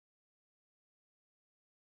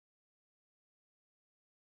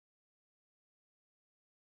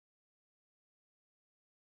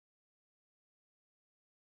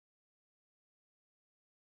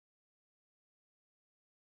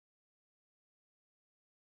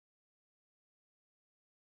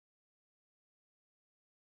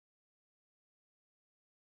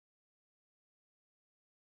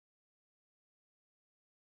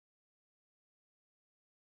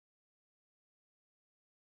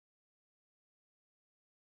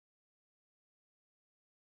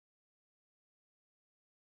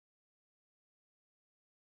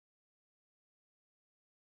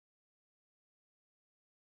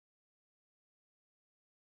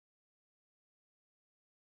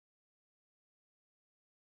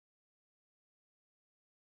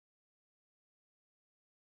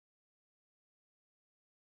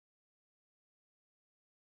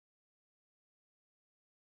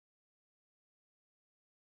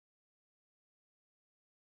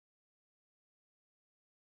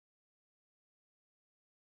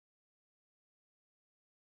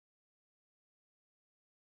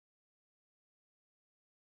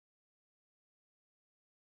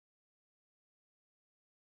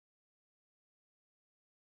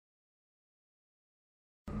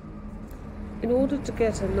In order to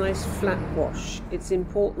get a nice flat wash, it's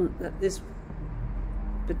important that this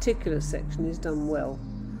particular section is done well.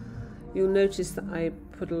 You'll notice that I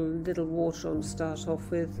put a little water on to start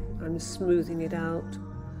off with. I'm smoothing it out,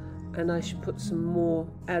 and I should put some more,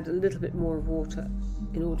 add a little bit more water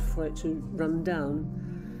in order for it to run down.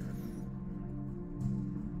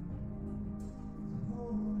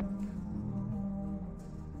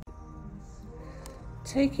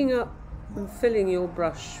 Taking up and filling your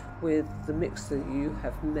brush with the mix that you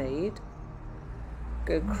have made,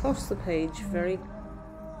 go across the page very,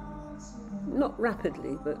 not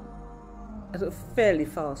rapidly, but at a fairly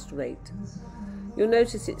fast rate. You'll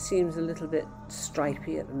notice it seems a little bit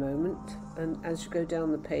stripy at the moment, and as you go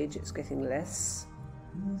down the page it's getting less.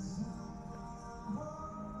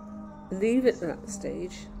 Leave it at that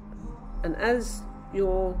stage, and as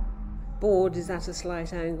your board is at a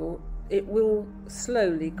slight angle, it will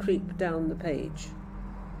slowly creep down the page,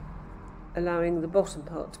 allowing the bottom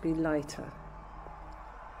part to be lighter.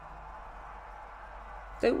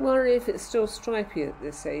 Don't worry if it's still stripy at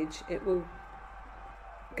this age, it will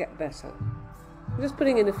get better. I'm just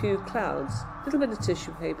putting in a few clouds, a little bit of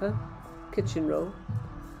tissue paper, kitchen roll,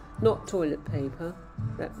 not toilet paper,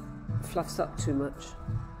 that fluffs up too much.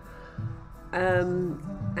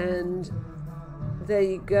 And there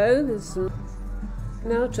you go. There's some.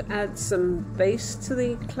 Now to add some base to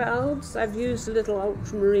the clouds, I've used a little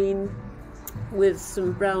ultramarine with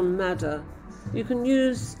some brown madder. You can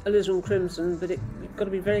use alizarin crimson, but you've got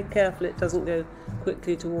to be very careful it doesn't go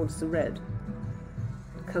quickly towards the red.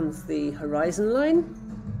 Comes the horizon line,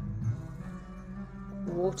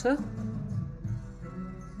 water.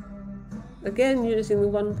 Again using the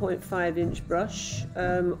 1.5 inch brush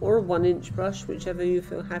or a 1 inch brush, whichever you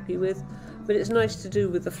feel happy with, but it's nice to do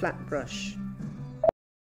with the flat brush.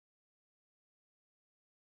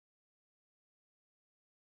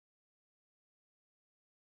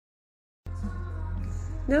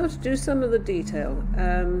 Now to do some of the detail.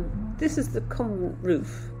 This is the convent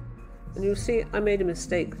roof, and you'll see I made a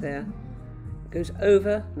mistake there. It goes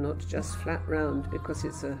over, not just flat round, because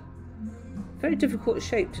it's a very difficult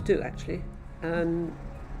shape to do actually.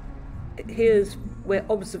 Here's where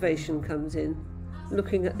observation comes in,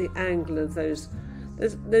 looking at the angle of those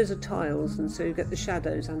are tiles, and so you get the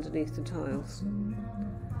shadows underneath the tiles.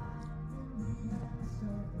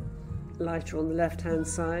 Lighter on the left hand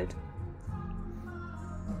side.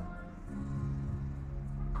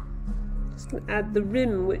 Just going to add the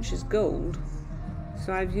rim, which is gold,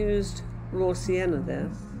 so I've used raw sienna there,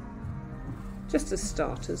 just as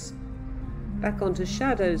starters. Back onto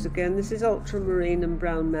shadows again. This is ultramarine and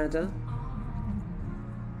brown madder.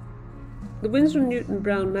 The Winsor & Newton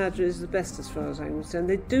brown madder is the best as far as I'm concerned.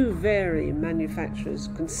 They do vary in manufacturers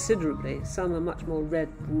considerably. Some are much more red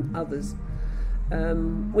than others.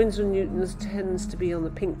 Winsor & Newton's tends to be on the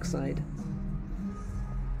pink side,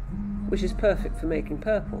 which is perfect for making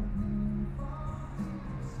purple.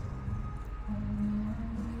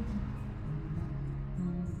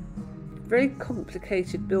 Very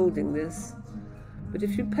complicated building this, but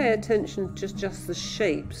if you pay attention to just the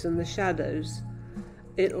shapes and the shadows,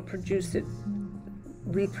 it'll reproduce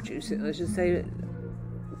it, I should say,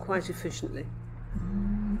 quite efficiently.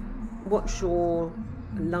 Watch your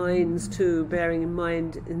lines too, bearing in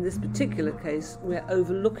mind in this particular case we're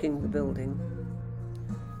overlooking the building.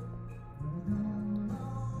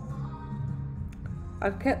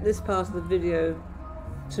 I've kept this part of the video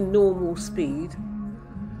to normal speed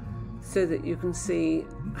so that you can see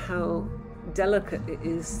how delicate it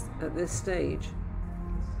is at this stage.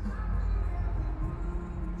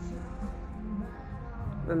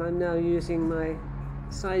 And I'm now using my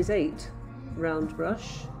size 8 round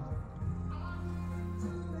brush.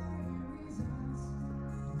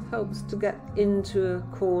 Helps to get into a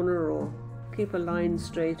corner or keep a line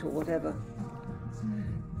straight or whatever.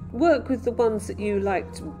 Work with the ones that you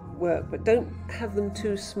like to work, but don't have them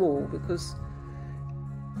too small, because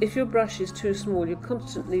if your brush is too small, you're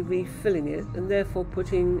constantly refilling it and therefore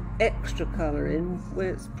putting extra colour in where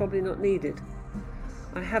it's probably not needed.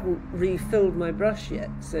 I haven't refilled my brush yet,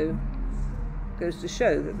 so it goes to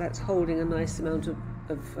show that that's holding a nice amount of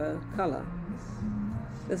colour.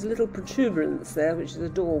 There's a little protuberance there, which is a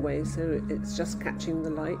doorway, so it's just catching the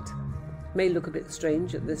light. May look a bit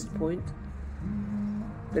strange at this point.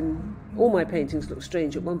 Then all my paintings look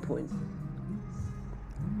strange at one point.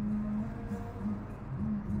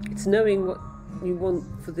 It's knowing what you want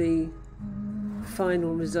for the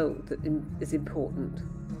final result that is important.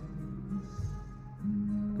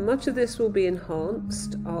 Much of this will be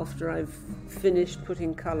enhanced after I've finished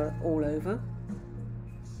putting colour all over,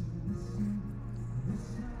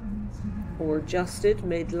 or adjusted,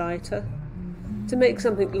 made lighter. To make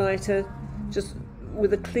something lighter, just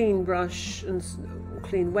with a clean brush and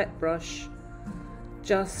clean wet brush,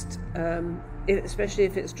 just especially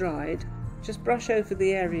if it's dried, just brush over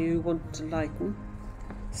the area you want to lighten,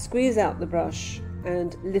 squeeze out the brush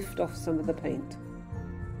and lift off some of the paint.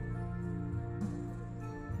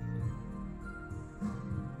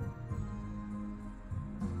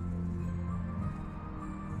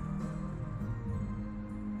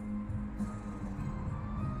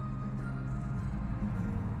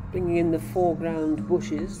 Bringing in the foreground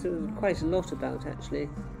bushes, there was quite a lot about actually.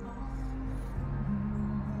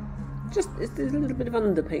 There's a little bit of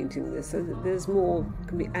underpainting this, so that there's more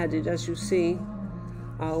can be added as you see.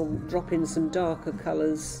 I'll drop in some darker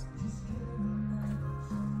colours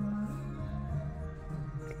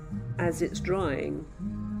as it's drying,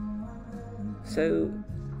 so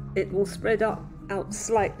it will spread out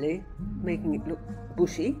slightly, making it look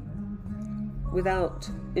bushy without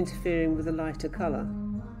interfering with the lighter colour.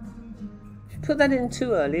 If you put that in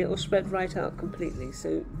too early, it will spread right out completely,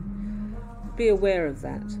 so be aware of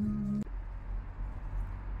that.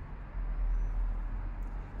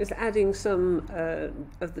 Just adding some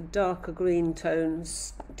of the darker green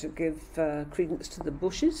tones to give credence to the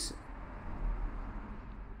bushes.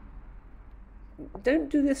 Don't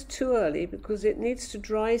do this too early because it needs to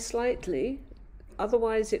dry slightly,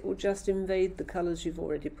 otherwise it will just invade the colours you've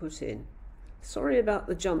already put in. Sorry about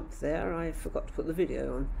the jump there, I forgot to put the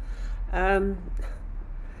video on.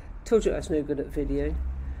 Told you I was no good at video.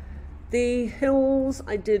 The hills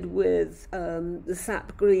I did with the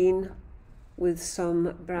sap green with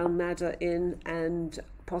some brown madder in and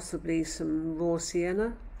possibly some raw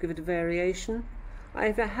sienna, give it a variation.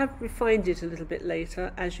 I have refined it a little bit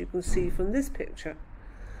later, as you can see from this picture,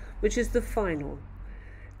 which is the final.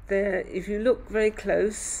 There, if you look very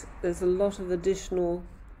close, there's a lot of additional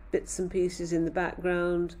bits and pieces in the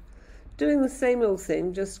background. Doing the same old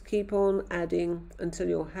thing, just keep on adding until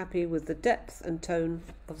you're happy with the depth and tone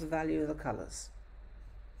of the value of the colours.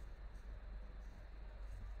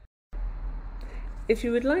 If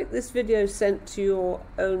you would like this video sent to your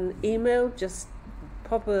own email, just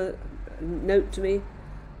pop a note to me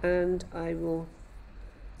and I will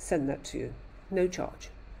send that to you. No charge.